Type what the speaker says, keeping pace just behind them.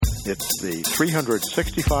It's the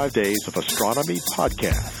 365 Days of Astronomy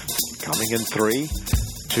podcast. Coming in 3,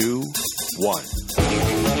 2, 1.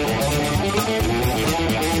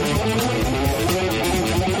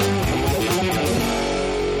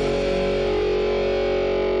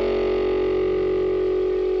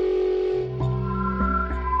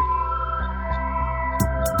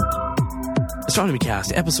 Astronomy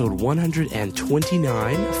Cast, episode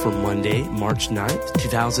 129 for Monday, March 9th,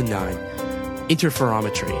 2009.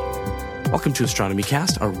 Interferometry. Welcome to Astronomy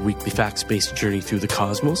Cast, our weekly facts-based journey through the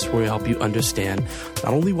cosmos, where we help you understand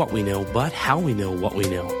not only what we know, but how we know what we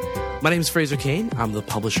know. My name is Fraser Kane. I'm the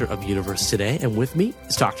publisher of Universe Today, and with me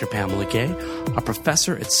is Dr. Pamela Gay, a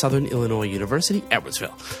professor at Southern Illinois University,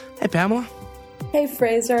 Edwardsville. Hey, Pamela. Hey,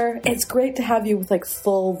 Fraser. It's great to have you with,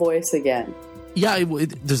 full voice again. Yeah,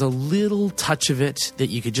 there's a little touch of it that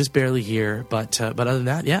you could just barely hear, but other than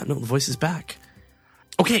that, the voice is back.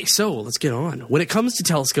 Okay, so let's get on. When it comes to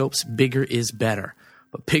telescopes, bigger is better,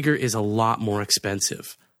 but bigger is a lot more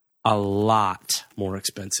expensive. A lot more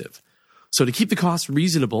expensive. So to keep the cost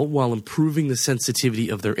reasonable while improving the sensitivity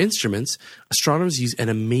of their instruments, astronomers use an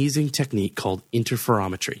amazing technique called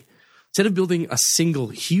interferometry. Instead of building a single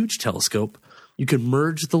huge telescope, you can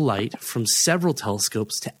merge the light from several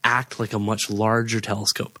telescopes to act like a much larger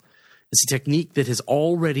telescope. It's a technique that has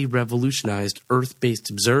already revolutionized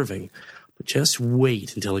Earth-based observing, but just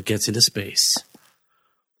wait until it gets into space.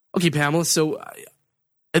 Okay, Pamela, so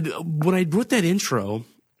when I wrote that intro,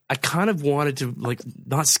 I kind of wanted to,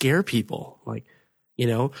 not scare people.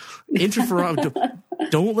 Interferometry,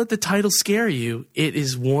 don't let the title scare you. It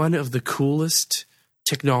is one of the coolest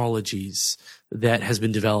technologies that has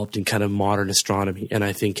been developed in kind of modern astronomy, and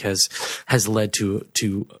I think has led to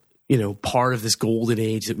part of this golden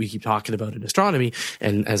age that we keep talking about in astronomy.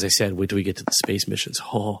 And as I said, wait till we get to the space missions.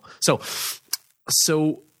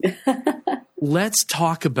 So let's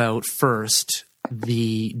talk about first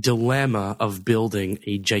the dilemma of building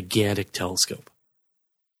a gigantic telescope,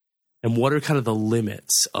 and what are kind of the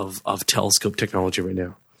limits of telescope technology right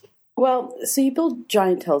now. Well, so you build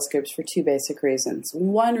giant telescopes for two basic reasons.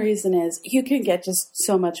 One reason is you can get just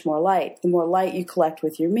so much more light. The more light you collect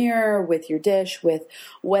with your mirror, with your dish, with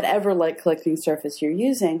whatever light collecting surface you're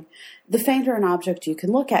using, the fainter an object you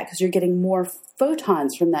can look at, because you're getting more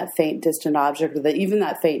photons from that faint distant object, or even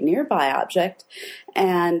that faint nearby object.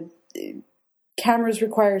 And cameras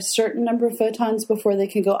require a certain number of photons before they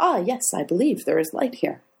can go, yes, I believe there is light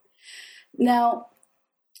here. Now,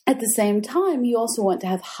 at the same time, you also want to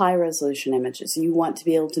have high-resolution images. You want to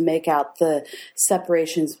be able to make out the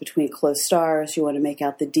separations between close stars. You want to make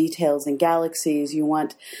out the details in galaxies. You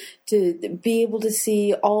want to be able to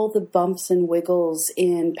see all the bumps and wiggles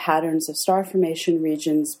in patterns of star formation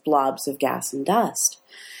regions, blobs of gas and dust.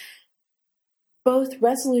 Both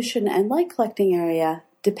resolution and light collecting area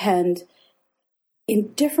depend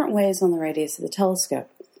in different ways on the radius of the telescope.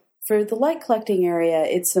 For the light collecting area,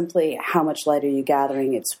 it's simply how much light are you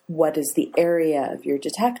gathering. It's what is the area of your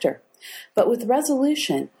detector. But with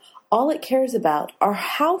resolution, all it cares about are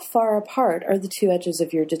how far apart are the two edges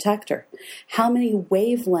of your detector. How many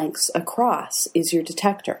wavelengths across is your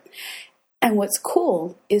detector? And what's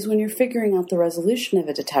cool is when you're figuring out the resolution of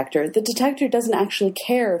a detector, the detector doesn't actually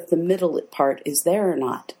care if the middle part is there or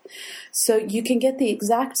not. So you can get the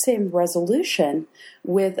exact same resolution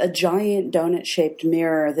with a giant donut-shaped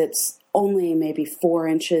mirror that's only maybe 4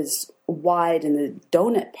 inches wide in the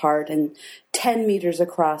donut part and 10 meters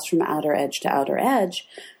across from outer edge to outer edge,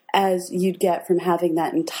 as you'd get from having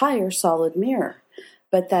that entire solid mirror.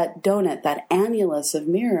 But that donut, that annulus of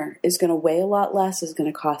mirror, is going to weigh a lot less, is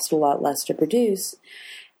going to cost a lot less to produce.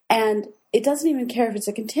 And it doesn't even care if it's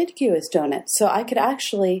a contiguous donut. So I could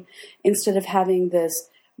actually, instead of having this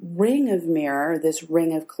ring of mirror, this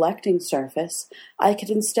ring of collecting surface, I could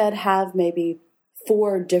instead have maybe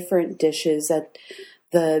 4 different dishes at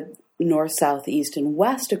the north, south, east, and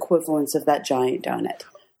west equivalents of that giant donut.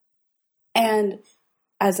 And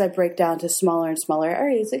as I break down to smaller and smaller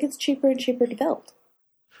areas, it gets cheaper and cheaper to build.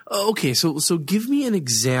 Okay, so give me an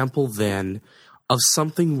example then of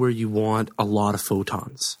something where you want a lot of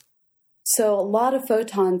photons. So a lot of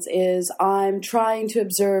photons is I'm trying to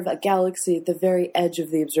observe a galaxy at the very edge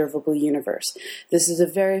of the observable universe. This is a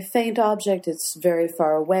very faint object. It's very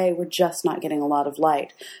far away. We're just not getting a lot of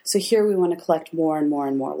light. So here we want to collect more and more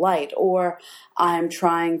and more light. Or I'm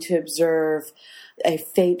trying to observe a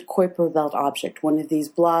faint Kuiper belt object, one of these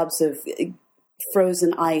blobs of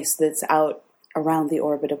frozen ice that's out around the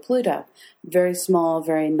orbit of Pluto. Very small,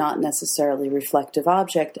 very not necessarily reflective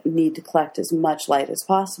object, need to collect as much light as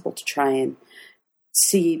possible to try and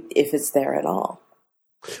see if it's there at all.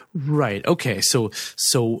 Right. Okay. So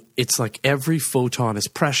it's like every photon is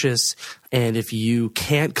precious, and if you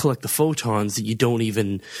can't collect the photons, you don't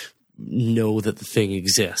even know that the thing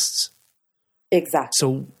exists. Exactly.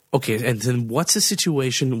 So, okay, and then what's a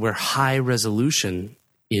situation where high resolution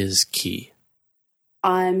is key?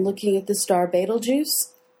 I'm looking at the star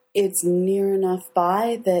Betelgeuse. It's near enough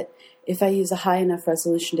by that if I use a high enough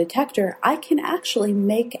resolution detector, I can actually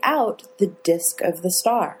make out the disk of the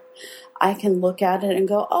star. I can look at it and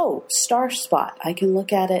go, oh, star spot. I can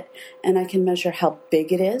look at it and I can measure how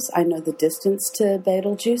big it is. I know the distance to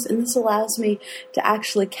Betelgeuse, and this allows me to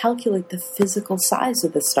actually calculate the physical size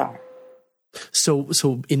of the star. So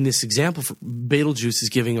in this example, Betelgeuse is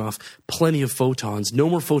giving off plenty of photons, no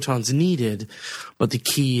more photons needed, but the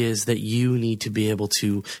key is that you need to be able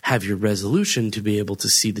to have your resolution to be able to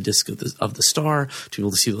see the disk of the star, to be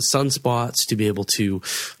able to see those sunspots, to be able to,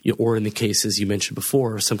 or in the cases you mentioned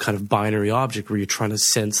before, some kind of binary object where you're trying to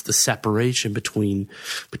sense the separation between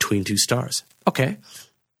two stars. Okay.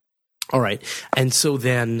 All right. And so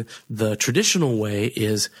then the traditional way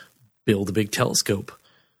is build a big telescope.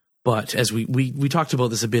 But as we talked about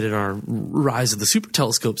this a bit in our Rise of the Super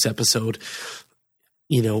Telescopes episode,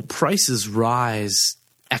 prices rise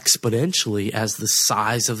exponentially as the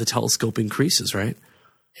size of the telescope increases, right?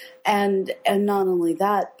 And not only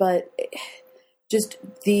that, but just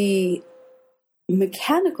the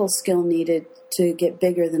mechanical skill needed to get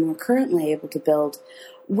bigger than we're currently able to build,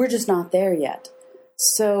 we're just not there yet.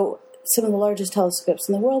 So some of the largest telescopes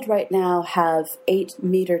in the world right now have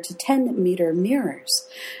 8-meter to 10-meter mirrors.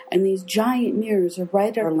 And these giant mirrors are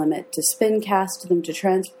right at our limit to spin cast them, to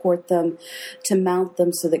transport them, to mount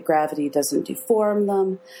them so that gravity doesn't deform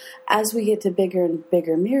them. As we get to bigger and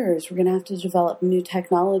bigger mirrors, we're going to have to develop new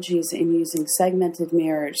technologies in using segmented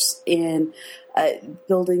mirrors, in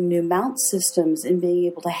building new mount systems, and being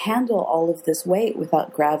able to handle all of this weight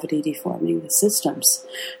without gravity deforming the systems.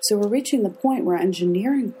 So we're reaching the point where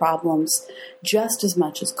engineering problems, just as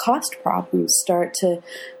much as cost problems, start to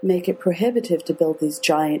make it prohibitive to build these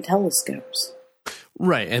giant telescopes.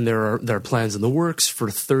 Right, and there are plans in the works for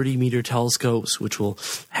 30-meter telescopes, which will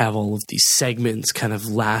have all of these segments kind of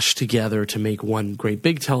lashed together to make one great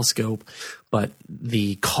big telescope. But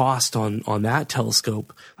the cost on that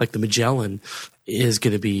telescope, like the Magellan, is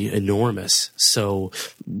going to be enormous. So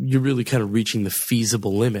you're really kind of reaching the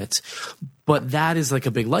feasible limits. But that is like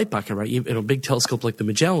a big light bucket, right? A big telescope like the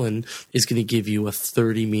Magellan is going to give you a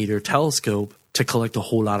 30-meter telescope to collect a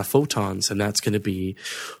whole lot of photons, and that's going to be,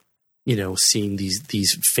 seeing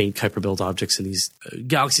these faint Kuiper belt objects and these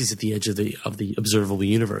galaxies at the edge of the observable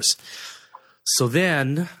universe. So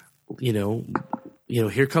then,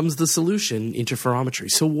 here comes the solution, interferometry.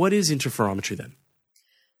 So what is interferometry then?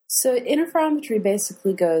 So interferometry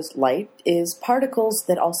basically goes, light is particles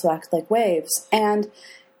that also act like waves. And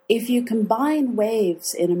if you combine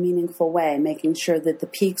waves in a meaningful way, making sure that the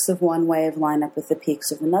peaks of one wave line up with the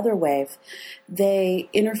peaks of another wave, they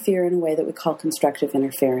interfere in a way that we call constructive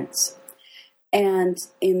interference. And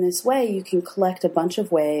in this way, you can collect a bunch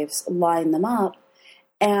of waves, line them up,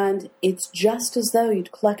 and it's just as though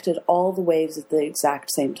you'd collected all the waves at the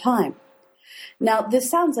exact same time. Now, this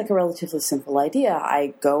sounds like a relatively simple idea.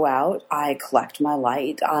 I go out, I collect my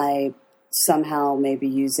light, I somehow maybe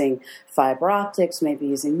using fiber optics, maybe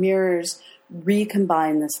using mirrors,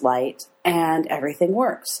 recombine this light, and everything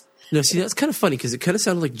works. No, see, that's kind of funny because it kind of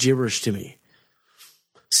sounded like gibberish to me.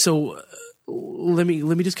 So let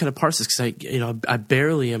me just kind of parse this because I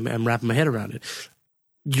barely am wrapping my head around it.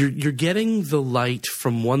 You're getting the light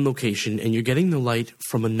from one location and you're getting the light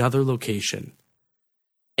from another location,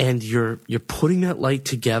 and you're putting that light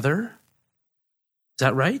together. Is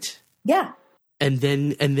that right? Yeah. And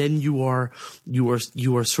then you are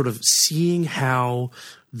sort of seeing how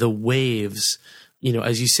the waves,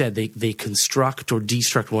 as you said, they construct or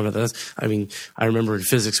destruct one another. I mean, I remember in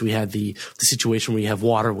physics we had the situation where you have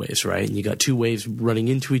water waves, right? And you got two waves running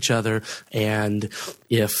into each other, and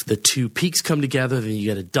if the two peaks come together, then you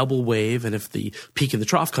get a double wave, and if the peak and the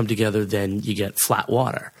trough come together, then you get flat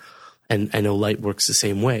water. And I know light works the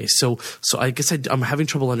same way. So I guess I'm having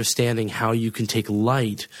trouble understanding how you can take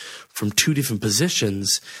light from two different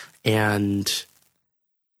positions and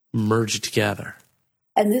merge it together.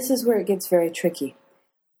 And this is where it gets very tricky.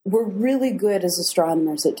 We're really good as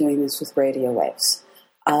astronomers at doing this with radio waves.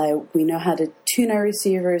 We know how to tune our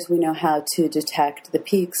receivers. We know how to detect the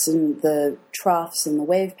peaks and the troughs in the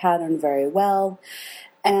wave pattern very well.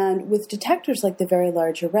 And with detectors like the Very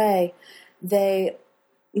Large Array, they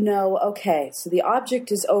know, okay, so the object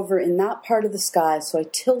is over in that part of the sky, so I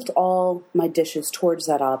tilt all my dishes towards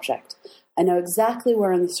that object. I know exactly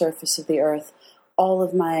where on the surface of the Earth all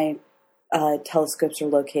of my telescopes are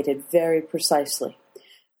located very precisely.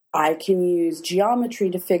 I can use geometry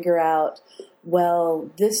to figure out, well,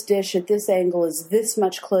 this dish at this angle is this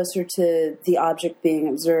much closer to the object being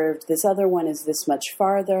observed. This other one is this much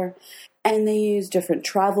farther. And they use different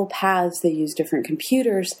travel paths. They use different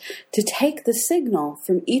computers to take the signal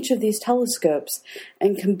from each of these telescopes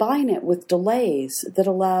and combine it with delays that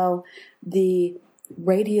allow the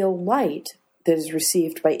radio light that is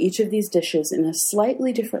received by each of these dishes in a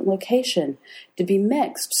slightly different location to be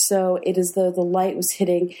mixed, so it is though the light was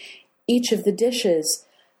hitting each of the dishes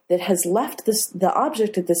that has left the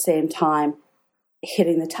object at the same time,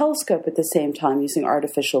 hitting the telescope at the same time using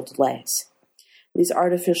artificial delays. These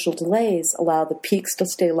artificial delays allow the peaks to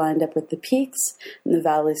stay lined up with the peaks and the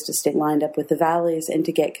valleys to stay lined up with the valleys and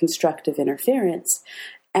to get constructive interference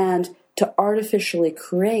and to artificially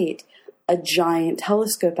create a giant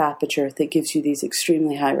telescope aperture that gives you these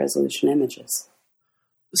extremely high resolution images.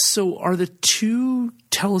 So are the two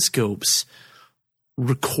telescopes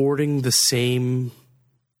recording the same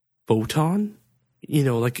photon? You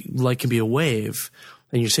know, like can be a wave,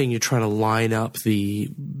 and you're saying you're trying to line up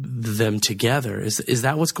them together. Is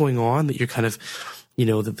that what's going on? That you're kind of, you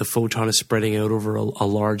know, that the photon is spreading out over a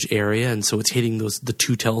large area, and so it's hitting the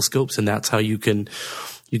two telescopes, and that's how you can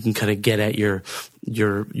kind of get at your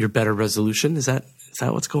better resolution. Is that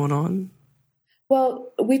what's going on?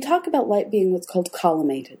 Well, we talk about light being what's called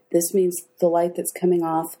collimated. This means the light that's coming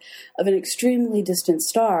off of an extremely distant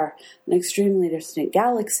star, an extremely distant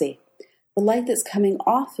galaxy. The light that's coming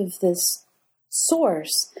off of this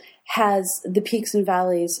source has the peaks and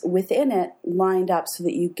valleys within it lined up so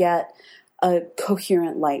that you get a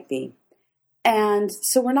coherent light beam. And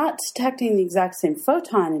so we're not detecting the exact same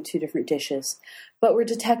photon in two different dishes, but we're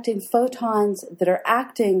detecting photons that are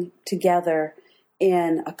acting together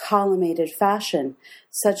in a collimated fashion,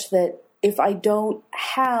 such that if I don't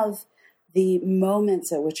have the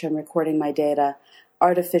moments at which I'm recording my data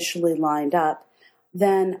artificially lined up,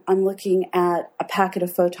 then I'm looking at a packet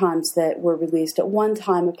of photons that were released at one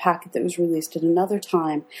time, a packet that was released at another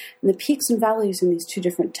time, and the peaks and valleys in these two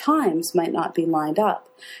different times might not be lined up.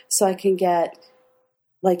 So I can get,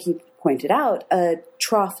 like you pointed out, a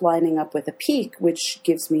trough lining up with a peak, which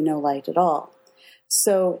gives me no light at all.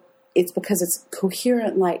 So it's because it's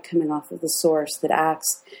coherent light coming off of the source that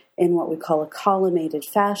acts in what we call a collimated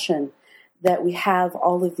fashion, that we have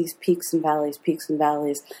all of these peaks and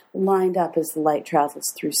valleys lined up as the light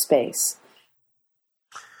travels through space.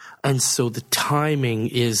 And so the timing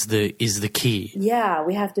is the key. Yeah,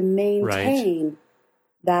 we have to maintain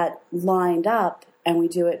that lined up, and we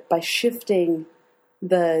do it by shifting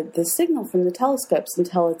the signal from the telescopes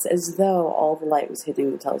until it's as though all the light was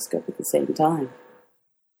hitting the telescope at the same time.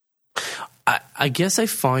 I guess I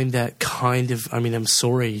find that kind of, I mean, I'm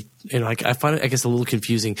sorry, you know, I find it, I guess, a little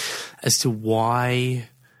confusing as to why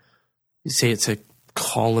you say it's a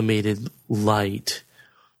collimated light.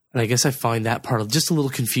 And I guess I find that part just a little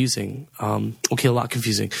confusing. A lot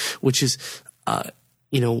confusing, which is,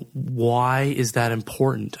 you know, why is that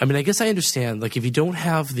important? I mean, I guess I understand, like, if you don't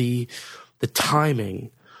have the timing,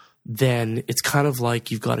 then it's kind of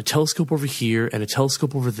like you've got a telescope over here and a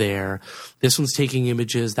telescope over there. This one's taking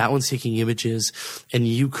images, that one's taking images, and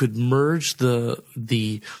you could merge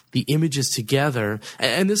the images together.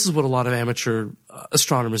 And this is what a lot of amateur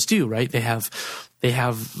astronomers do, right? They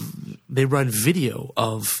run video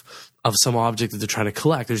of some object that they're trying to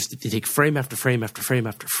collect. They take frame after frame after frame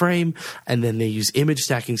after frame, and then they use image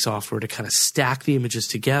stacking software to kind of stack the images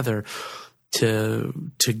together to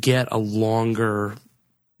get a longer,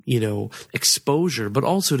 you know, exposure, but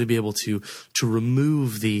also to be able to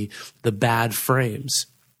remove the bad frames.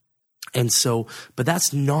 And so, but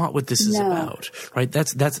that's not what this is about, right?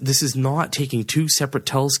 This is not taking two separate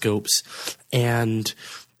telescopes and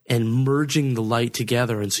merging the light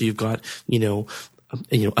together. And so you've got, you know,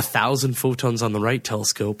 1,000 photons on the right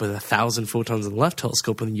telescope and 1,000 photons on the left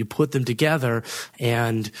telescope, and then you put them together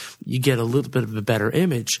and you get a little bit of a better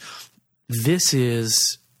image. This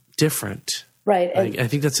is different. Right. I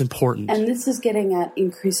think that's important. And this is getting at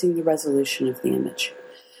increasing the resolution of the image.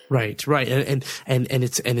 Right. And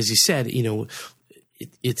it's, and as you said, you know,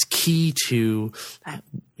 it's key to,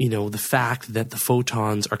 you know, the fact that the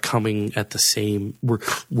photons are coming at the same,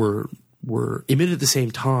 were emitted at the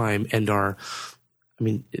same time and are, I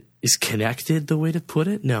mean, is connected the way to put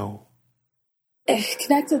it? No.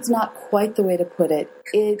 Connected's not quite the way to put it.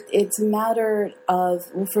 It's a matter of,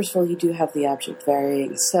 well, first of all, you do have the object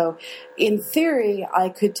varying. So in theory, I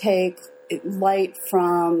could take light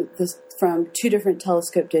from two different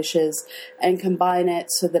telescope dishes and combine it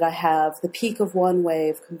so that I have the peak of one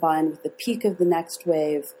wave combined with the peak of the next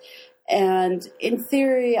wave, And in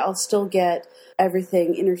theory, I'll still get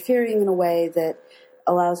everything interfering in a way that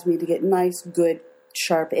allows me to get nice, good,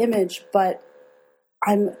 sharp image, but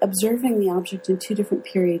I'm observing the object in two different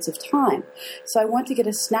periods of time. So I want to get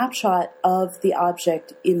a snapshot of the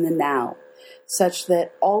object in the now, such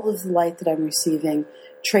that all of the light that I'm receiving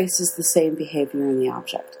traces the same behavior in the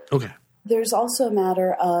object. Okay. There's also a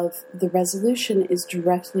matter of the resolution is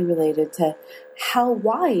directly related to how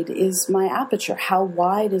wide is my aperture, how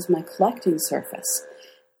wide is my collecting surface.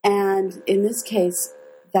 And in this case,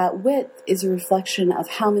 that width is a reflection of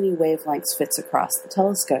how many wavelengths fits across the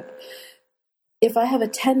telescope. If I have a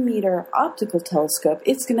 10-meter optical telescope,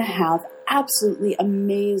 it's going to have absolutely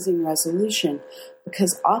amazing resolution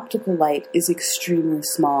because optical light is extremely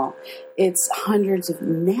small. It's hundreds of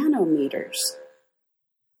nanometers.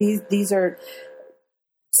 These are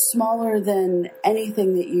smaller than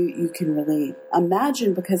anything that you can really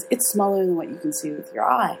imagine because it's smaller than what you can see with your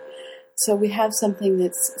eye. So we have something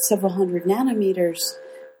that's several hundred nanometers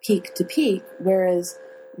peak to peak, whereas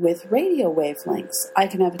with radio wavelengths, I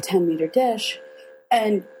can have a 10-meter dish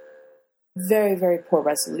and very, very poor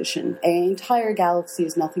resolution. An entire galaxy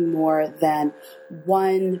is nothing more than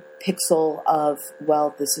one pixel of,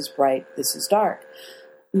 well, this is bright, this is dark.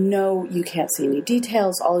 No, you can't see any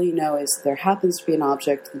details. All you know is there happens to be an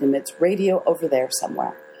object that emits radio over there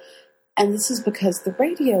somewhere. And this is because the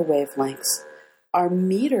radio wavelengths are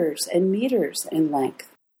meters and meters in length.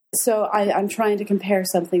 So I'm trying to compare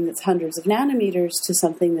something that's hundreds of nanometers to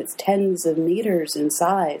something that's tens of meters in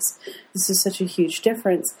size. This is such a huge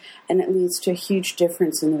difference, and it leads to a huge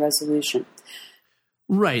difference in the resolution.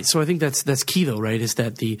 Right. So I think that's key, though, right? Is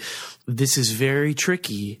that this is very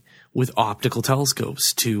tricky with optical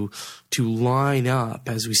telescopes to line up,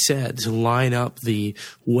 as we said, to line up the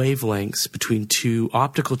wavelengths between two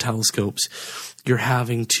optical telescopes. You're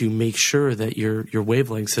having to make sure that your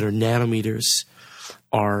wavelengths that are nanometers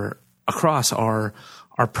are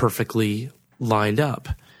perfectly lined up,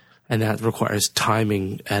 and that requires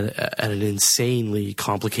timing at an insanely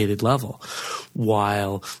complicated level.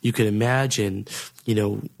 While you can imagine,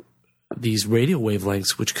 these radio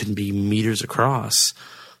wavelengths, which can be meters across,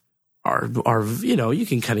 are you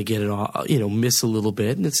can kind of get it all, miss a little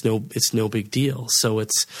bit, and it's no big deal. So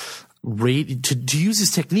it's to use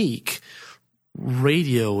this technique.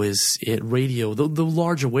 Radio, the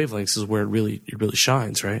larger wavelengths is where it really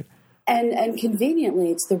shines, right? And conveniently,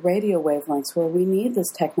 it's the radio wavelengths where we need this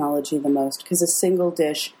technology the most because a single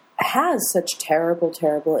dish has such terrible,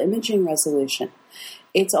 terrible imaging resolution.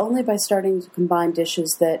 It's only by starting to combine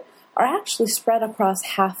dishes that are actually spread across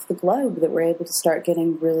half the globe that we're able to start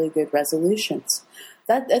getting really good resolutions.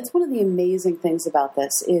 That's one of the amazing things about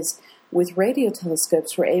this is with radio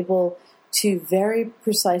telescopes, we're able to very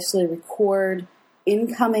precisely record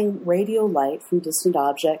incoming radio light from distant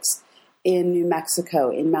objects in New Mexico,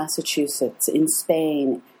 in Massachusetts, in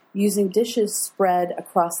Spain, using dishes spread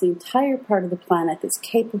across the entire part of the planet that's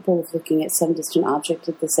capable of looking at some distant object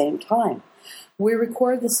at the same time. We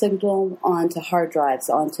record the signal onto hard drives,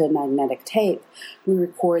 onto magnetic tape. We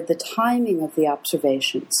record the timing of the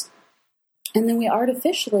observations. And then we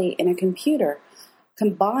artificially, in a computer,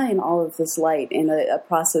 combine all of this light in a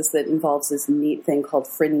process that involves this neat thing called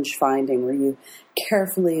fringe finding, where you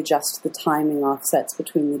carefully adjust the timing offsets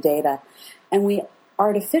between the data. And we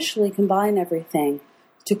artificially combine everything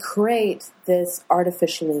to create this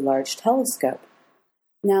artificially large telescope.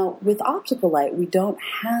 Now, with optical light, we don't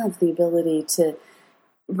have the ability to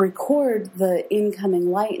record the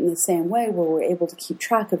incoming light in the same way where we're able to keep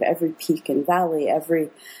track of every peak and valley, every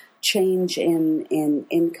change in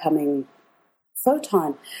incoming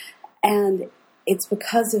photon. And it's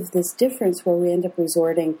because of this difference where we end up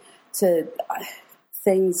resorting to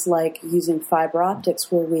things like using fiber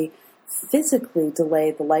optics where we physically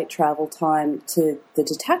delay the light travel time to the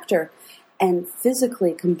detector and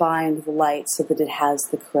physically combine the light so that it has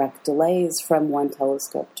the correct delays from one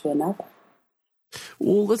telescope to another.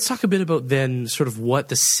 Well, let's talk a bit about then sort of what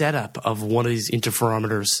the setup of one of these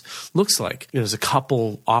interferometers looks like. There's a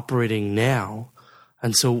couple operating now,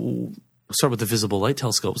 and so we'll start with the visible light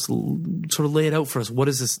telescopes. Sort of lay it out for us. What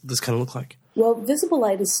does this kind of look like? Well, visible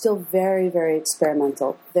light is still very, very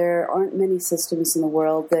experimental. There aren't many systems in the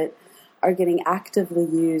world that are getting actively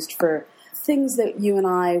used for things that you and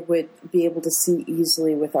I would be able to see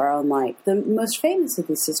easily with our own light. The most famous of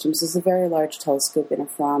these systems is the Very Large Telescope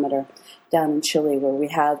Interferometer down in Chile, where we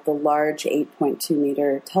have the large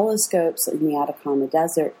 8.2-meter telescopes in the Atacama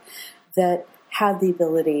Desert that have the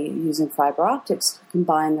ability, using fiber optics, to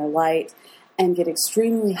combine their light and get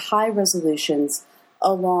extremely high resolutions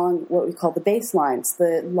along what we call the baselines,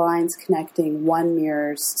 the lines connecting one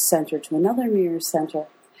mirror's center to another mirror's center.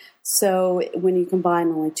 So when you combine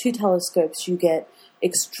only two telescopes, you get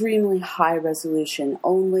extremely high resolution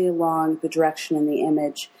only along the direction in the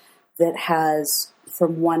image that has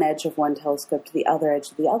from one edge of one telescope to the other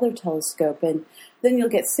edge of the other telescope. And then you'll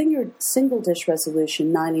get single dish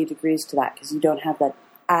resolution 90 degrees to that because you don't have that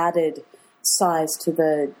added size to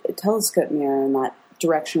the telescope mirror in that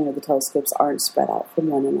direction where the telescopes aren't spread out from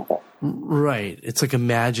one another. Right. It's like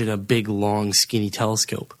imagine a big, long, skinny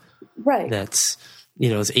telescope. Right. That's,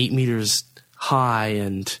 it's 8 meters high,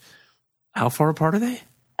 and how far apart are they?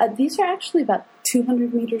 These are actually about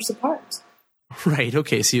 200 meters apart. Right.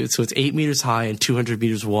 Okay. So it's 8 meters high and 200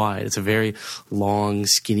 meters wide. It's a very long,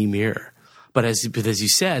 skinny mirror. But as you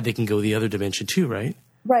said, they can go the other dimension too, right?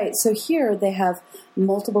 Right. So here they have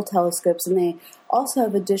multiple telescopes, and they also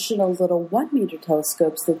have additional little 1 meter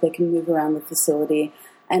telescopes that they can move around the facility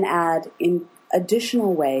and add in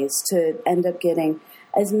additional ways to end up getting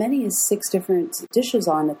as many as 6 different dishes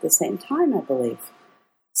on at the same time, I believe.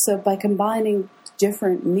 So by combining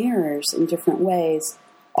different mirrors in different ways,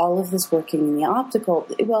 all of this working in the optical,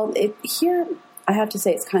 here I have to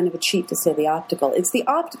say it's kind of a cheat to say the optical. It's the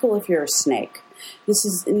optical if you're a snake. This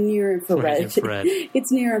is near infrared. Right, infrared.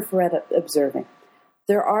 It's near infrared observing.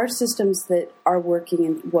 There are systems that are working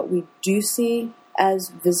in what we do see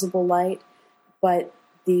as visible light, but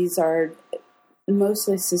these are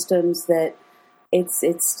mostly systems that it's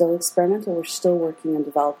still experimental. We're still working on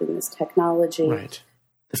developing this technology. Right.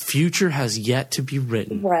 The future has yet to be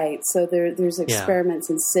written. Right. So there's experiments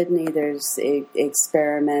in Sydney. There's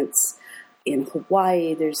experiments in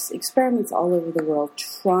Hawaii. There's experiments all over the world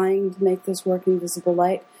trying to make this work in visible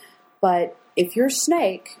light. But if you're a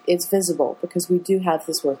snake, it's visible because we do have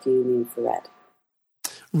this working in the infrared.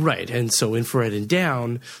 Right. And so infrared and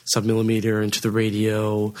down, submillimeter into the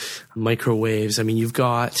radio, microwaves. I mean, you've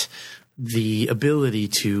got the ability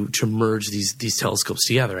to merge these telescopes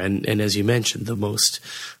together. And as you mentioned, the most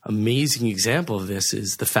amazing example of this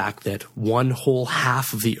is the fact that one whole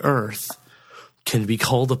half of the Earth can be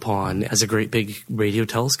called upon as a great big radio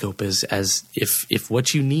telescope, as if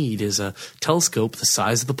what you need is a telescope the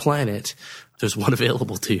size of the planet, there's one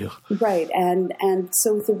available to you. Right. And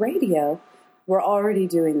so with the radio, we're already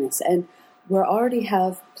doing this. And we already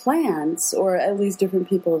have plans, or at least different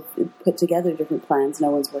people have put together different plans. No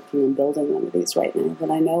one's working on building one of these right now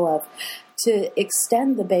that I know of, to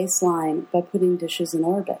extend the baseline by putting dishes in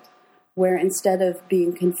orbit, where instead of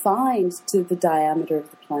being confined to the diameter of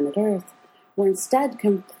the planet Earth, we're instead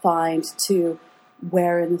confined to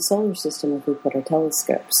where in the solar system if we put our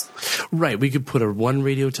telescopes. Right. We could put one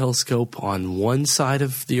radio telescope on one side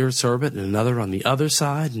of the Earth's orbit and another on the other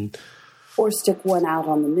side. Or stick one out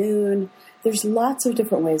on the moon. There's lots of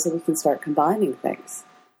different ways that we can start combining things.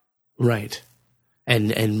 Right.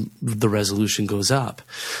 And the resolution goes up.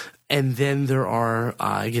 And then there are,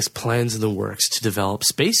 plans in the works to develop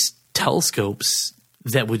space telescopes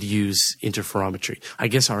that would use interferometry. I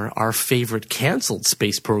guess our favorite canceled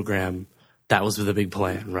space program, that was the big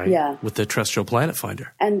plan, right? Yeah. With the terrestrial planet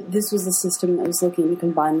finder. And this was a system that was looking to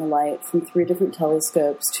combine the light from 3 different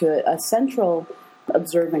telescopes to a central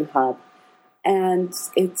observing hub. And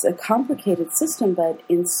it's a complicated system, but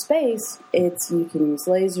in space, you can use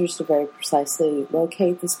lasers to very precisely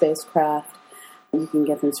locate the spacecraft. You can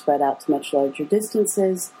get them spread out to much larger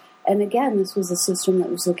distances. And again, this was a system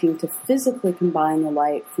that was looking to physically combine the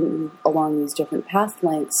light along these different path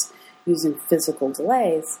lengths using physical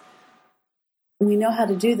delays. We know how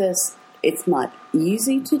to do this. It's not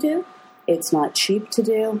easy to do. It's not cheap to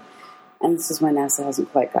do. And this is why NASA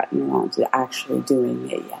hasn't quite gotten around to actually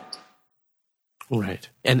doing it yet. Right.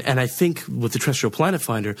 And I think with the terrestrial planet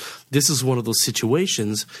finder, this is one of those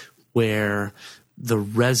situations where the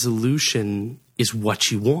resolution is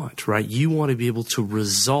what you want, right? You want to be able to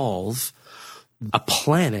resolve a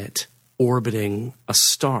planet orbiting a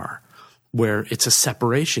star where it's a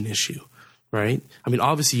separation issue, right? I mean,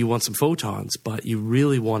 obviously you want some photons, but you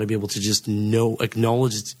really want to be able to just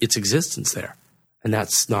acknowledge its existence there. And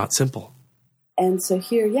that's not simple. And so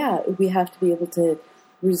here, we have to be able to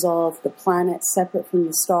resolve the planet separate from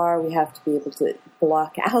the star. We have to be able to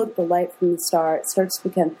block out the light from the star. It starts to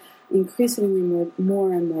become increasingly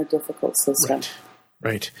more and more difficult system.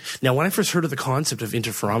 Right. Now, when I first heard of the concept of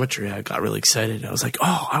interferometry, I got really excited. I was like,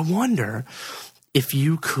 I wonder if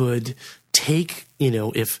you could take,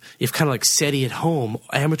 if kind of like SETI at home,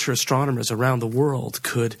 amateur astronomers around the world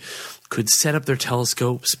could set up their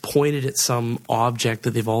telescopes, point it at some object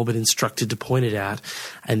that they've all been instructed to point it at,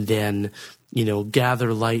 and then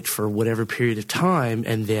gather light for whatever period of time,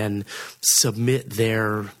 and then submit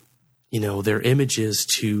their images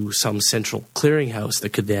to some central clearinghouse that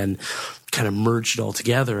could then kind of merge it all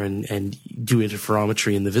together and do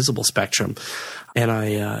interferometry in the visible spectrum. And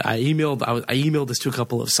I emailed this to a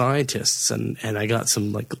couple of scientists, and I got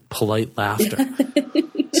some like polite laughter.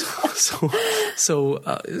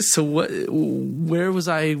 So what? Where was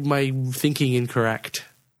my thinking incorrect?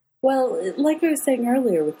 Well, like I was saying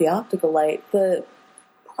earlier with the optical light, the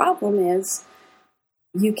problem is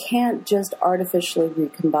you can't just artificially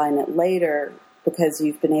recombine it later because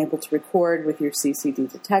you've been able to record with your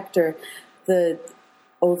CCD detector the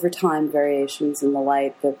overtime variations in the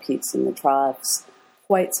light, the peaks and the troughs,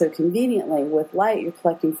 quite so conveniently. With light, you're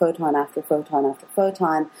collecting photon after photon after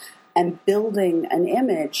photon and building an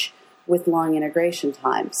image with long integration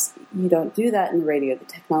times. You don't do that in the radio. The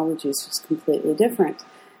technology is just completely different.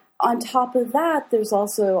 On top of that, there's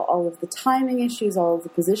also all of the timing issues, all of the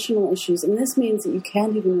positional issues, and this means that you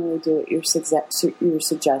can't even really do what you're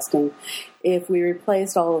suggesting. If we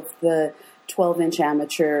replaced all of the 12-inch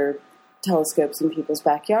amateur telescopes in people's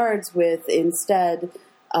backyards with instead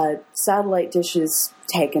satellite dishes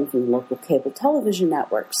taken from local cable television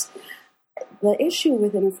networks, the issue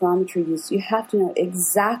with interferometry is you have to know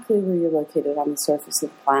exactly where you're located on the surface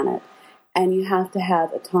of the planet, and you have to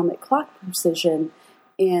have atomic clock precision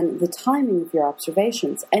in the timing of your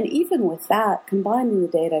observations. And even with that, combining the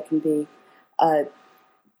data can be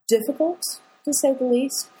difficult, to say the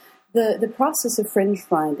least. The process of fringe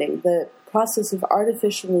finding, the process of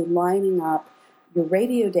artificially lining up your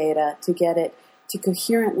radio data to get it to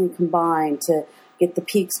coherently combine, to get the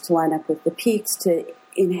peaks to line up with the peaks, to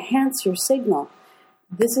enhance your signal.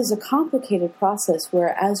 This is a complicated process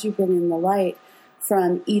where as you bring in the light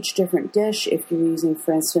from each different dish, if you're using,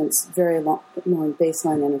 for instance, very long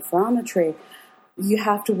baseline interferometry, you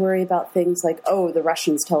have to worry about things like, the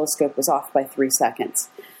Russians' telescope was off by 3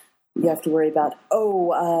 seconds. You have to worry about,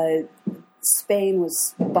 Spain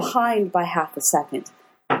was behind by half a second.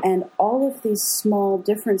 And all of these small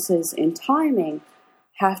differences in timing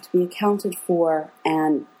have to be accounted for,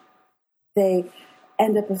 and they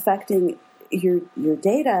end up affecting your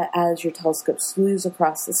data as your telescope slews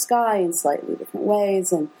across the sky in slightly different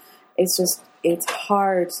ways, and it's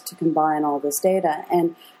hard to combine all this data.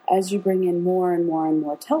 And as you bring in more and more and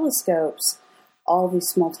more telescopes, all these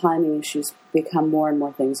small timing issues become more and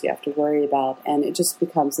more things you have to worry about, and it just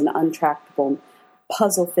becomes an untractable,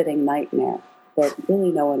 puzzle-fitting nightmare that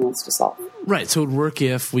really no one wants to solve. Right, so it would work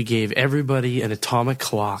if we gave everybody an atomic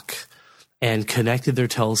clock and connected their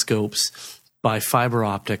telescopes by fiber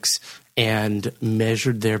optics and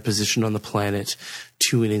measured their position on the planet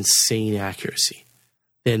to an insane accuracy,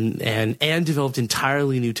 and developed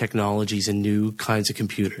entirely new technologies and new kinds of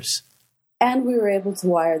computers. And we were able to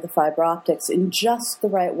wire the fiber optics in just the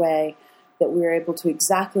right way that we were able to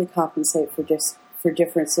exactly compensate for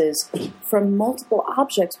differences from multiple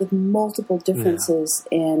objects with multiple differences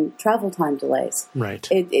in travel time delays. Right.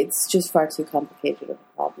 It's just far too complicated of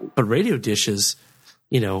a problem. But radio dishes,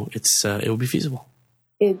 it would be feasible.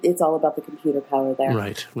 It's all about the computer power there.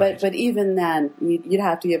 Right. But even then, you'd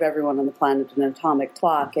have to give everyone on the planet an atomic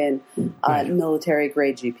clock and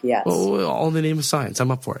military-grade GPS. Well, all in the name of science. I'm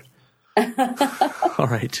up for it. All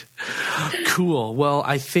right. Cool. Well,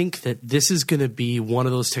 I think that this is going to be one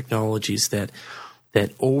of those technologies that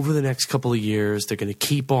over the next couple of years, they're going to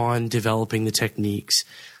keep on developing the techniques,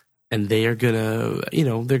 and they are going to,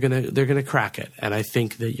 they're going to crack it. And I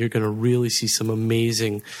think that you're going to really see some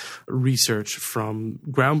amazing research from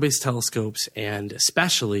ground-based telescopes, and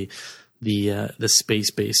especially the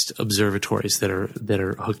space-based observatories that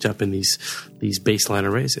are hooked up in these baseline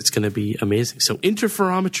arrays. It's going to be amazing. So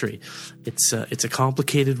interferometry, it's a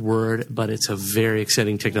complicated word, but it's a very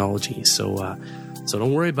exciting technology. So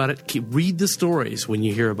don't worry about it. Read the stories when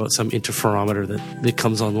you hear about some interferometer that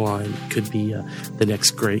comes online. Could be the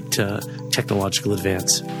next great technological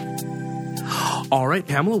advance. All right,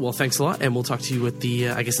 Pamela. Well, thanks a lot, and we'll talk to you at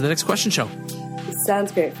the next question show.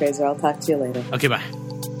 Sounds great, Fraser. I'll talk to you later. Okay, bye.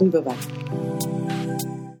 Bye-bye.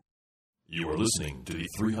 You are listening to the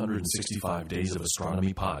 365 Days of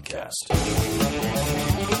Astronomy podcast.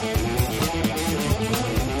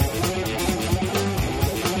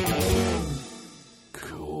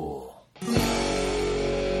 Cool.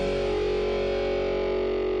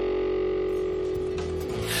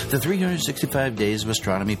 The 365 Days of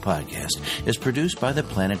Astronomy podcast is produced by the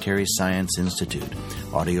Planetary Science Institute.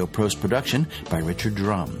 Audio post-production by Richard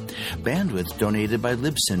Drum. Bandwidth donated by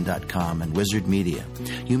Libsyn.com and Wizard Media.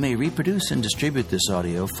 You may reproduce and distribute this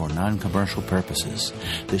audio for non-commercial purposes.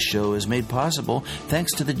 This show is made possible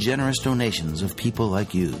thanks to the generous donations of people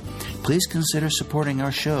like you. Please consider supporting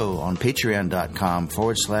our show on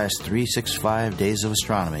patreon.com/365 Days of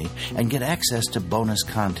Astronomy and get access to bonus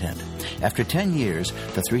content. After 10 years,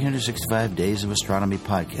 the 365 Days of Astronomy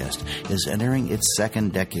podcast is entering its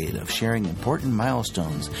second decade of sharing important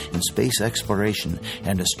milestones in space exploration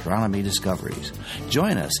and astronomy discoveries.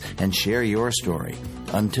 Join us and share your story.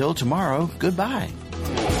 Until tomorrow, goodbye.